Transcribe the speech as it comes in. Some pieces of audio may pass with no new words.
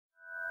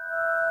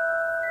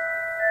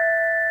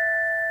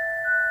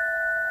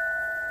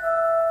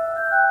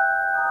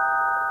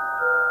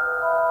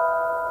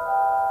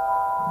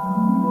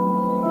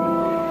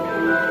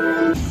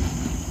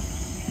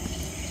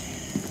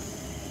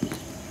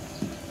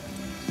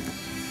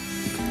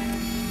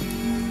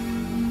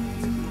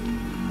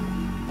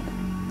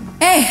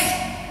Hey,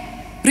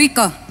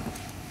 Rico.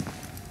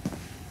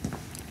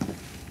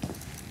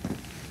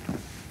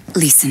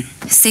 Listen,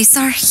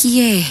 Cesar,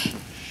 he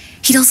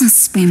doesn't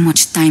spend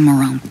much time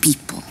around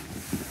people.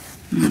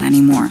 Not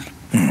anymore.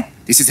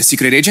 This is the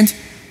secret agent?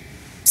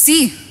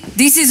 See,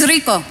 this is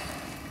Rico.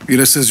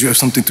 Ila says you have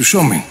something to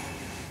show me.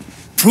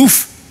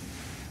 Proof.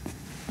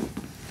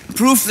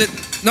 Proof that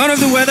none of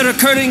the weather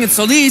occurring in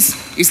Solis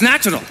is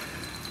natural.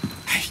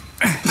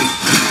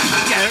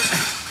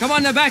 Come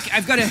on, now back.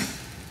 I've got to...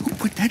 Who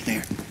put that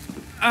there?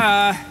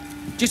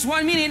 Just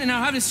 1 minute and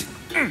I'll have this...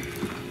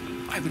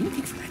 I've been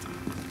looking for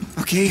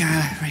that. Okay,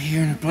 right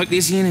here, and plug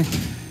this in and...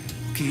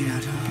 Okay,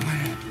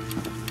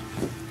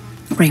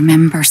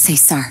 Remember,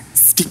 Cesar,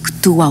 stick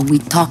to what we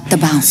talked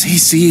about.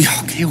 See,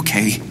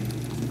 okay.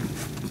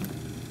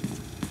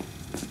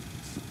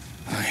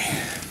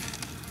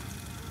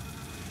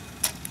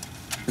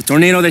 The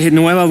tornado that hit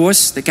Nueva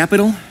was the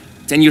capital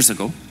 10 years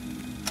ago.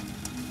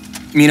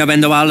 Mina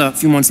Vendaval a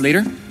few months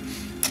later.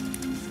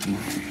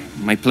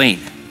 My plane.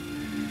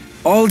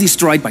 All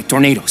destroyed by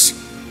tornadoes.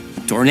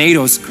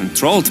 Tornadoes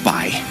controlled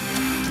by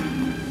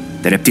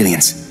the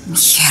reptilians.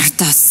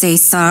 Mierda,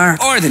 Cesar.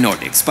 Or the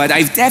Nordics, but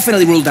I've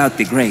definitely ruled out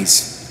the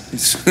Greys.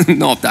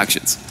 No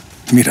abductions.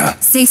 Mira.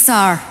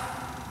 Cesar.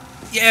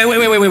 Yeah,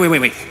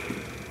 wait.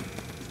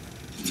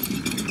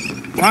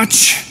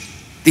 Watch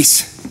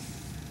this.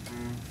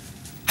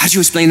 How'd you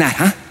explain that,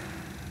 huh?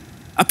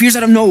 Appears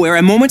out of nowhere,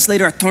 and moments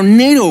later a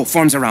tornado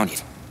forms around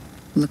it.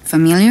 Look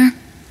familiar?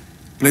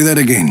 Play that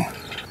again.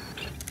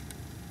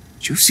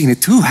 You've seen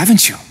it too,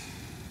 haven't you?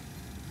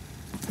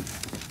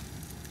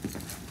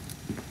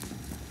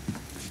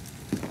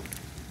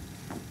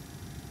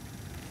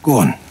 Go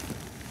on.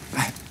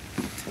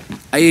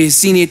 I've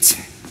seen it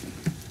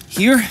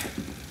here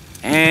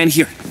and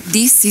here.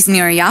 This is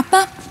near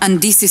ILLAPA,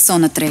 and this is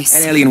Zona 3.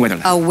 At Alien Weather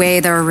Lab. A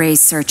weather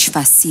research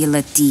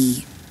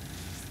facility.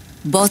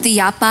 Both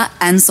ILLAPA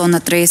and Zona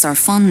 3 are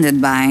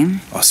funded by...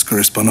 Oscar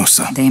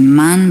Espinosa. the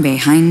man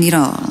behind it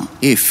all.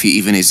 If he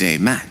even is a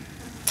man.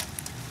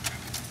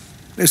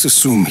 Let's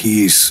assume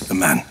he is a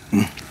man.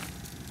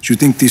 Do you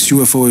think this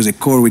UFO is a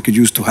core we could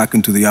use to hack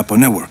into the ILLAPA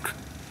network?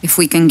 If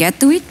we can get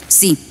to it,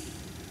 see.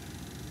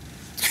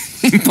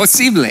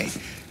 Impossible.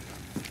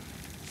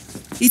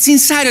 It's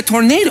inside a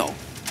tornado.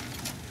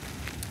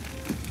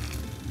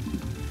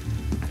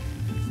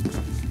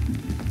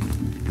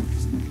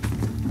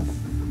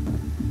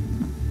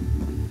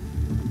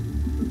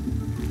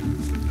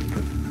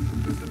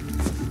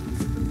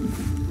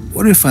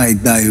 What if I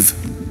dive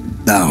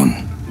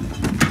down?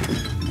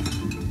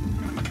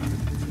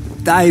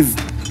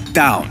 Dive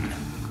down.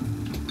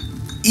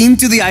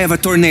 Into the eye of a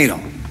tornado.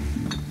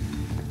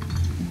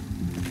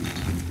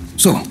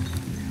 So,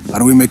 how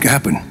do we make it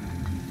happen?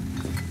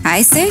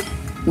 I say,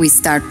 we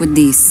start with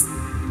this.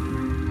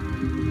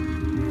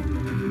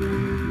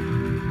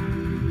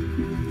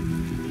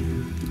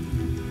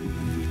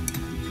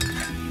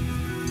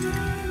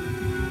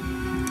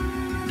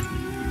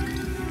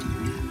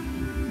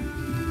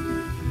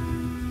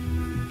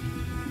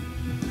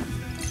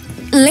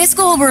 Let's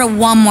go over it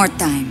one more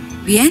time,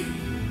 bien?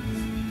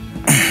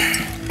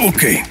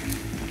 Okay.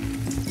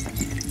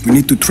 We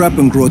need to trap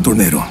and grow a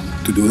tornado.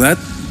 To do that,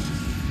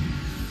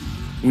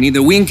 We need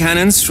the wind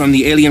cannons from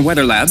the Alien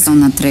Weather Lab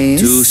Zona 3.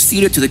 to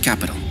steer it to the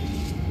capital.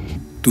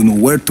 to know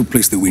where to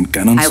place the wind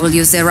cannons, I will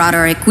use the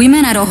radar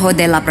equipment at Ojo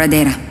de la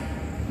Pradera.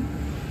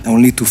 I will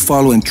need to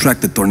follow and track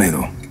the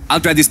tornado. I'll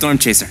drive the storm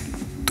chaser.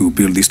 To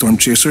build the storm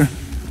chaser,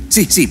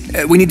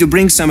 We need to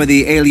bring some of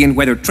the alien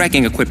weather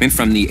tracking equipment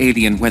from the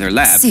Alien Weather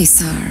Lab.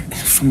 Cesar.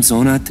 From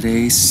Zona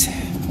 3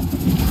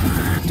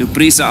 to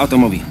Prisa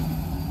Automobile.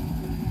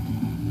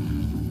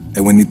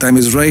 and when the time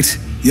is right,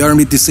 the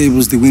army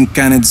disables the wind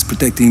cannons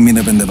protecting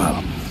Mina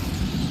Vendaval.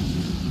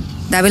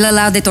 That will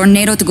allow the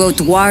tornado to go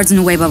towards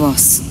Nueva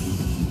Voz.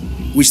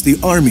 Which the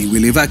army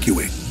will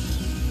evacuate.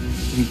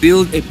 We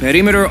build a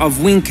perimeter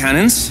of wind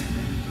cannons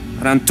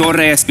around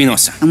Torre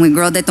Espinosa. And we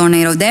grow the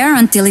tornado there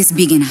until it's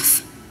big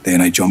enough. Then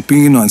I jump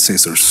in on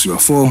Cesar's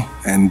UFO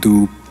and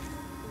do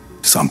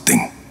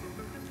something.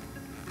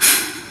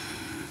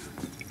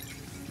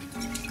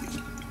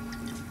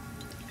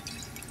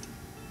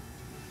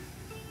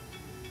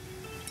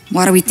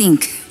 What do we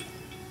think?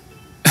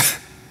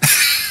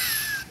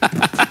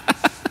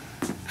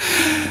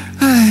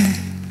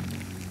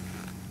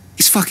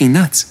 He's fucking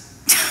nuts.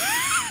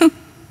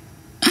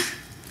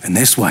 And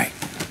that's why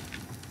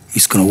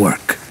it's gonna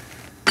work.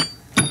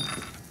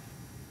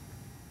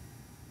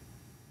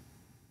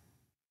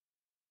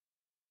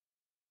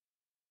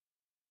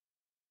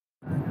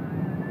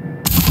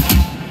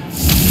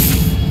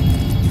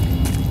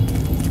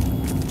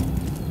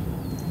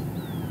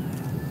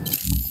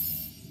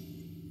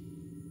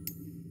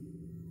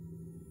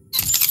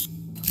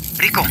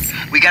 Rico,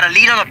 we got a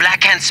lead on a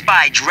Black-Hand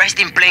spy dressed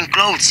in plain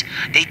clothes.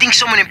 They think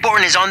someone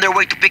important is on their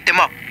way to pick them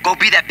up. Go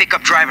be that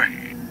pickup driver.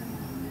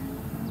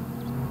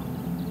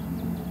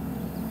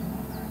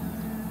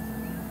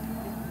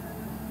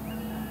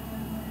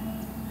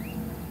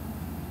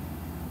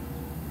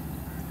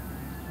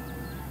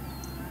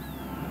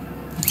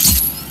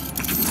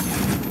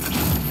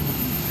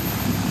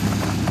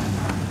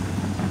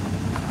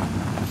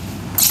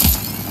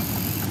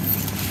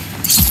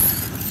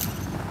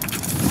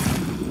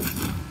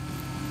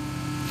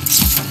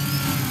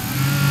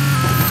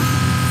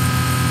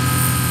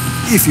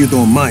 if you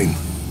don't mind.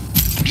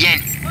 Bien.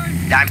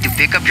 Time to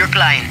pick up your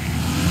client.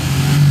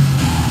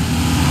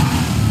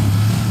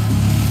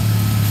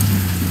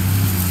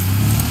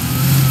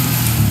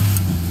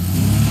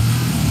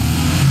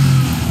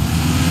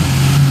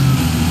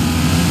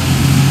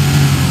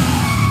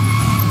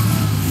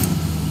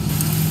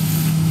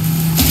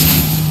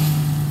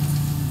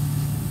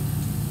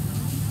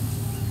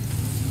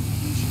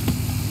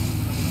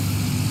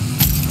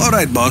 All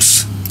right,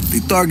 boss. The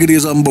target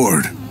is on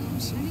board.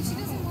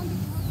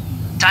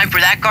 Time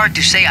for that guard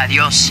to say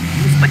adios.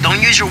 But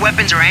don't use your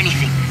weapons or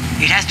anything.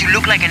 It has to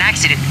look like an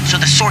accident, so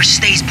the source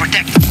stays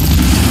protected.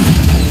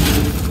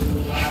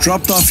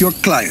 Dropped off your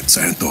client,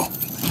 Santo.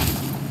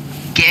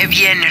 Que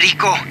bien,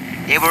 Rico.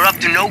 They were up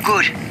to no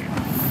good.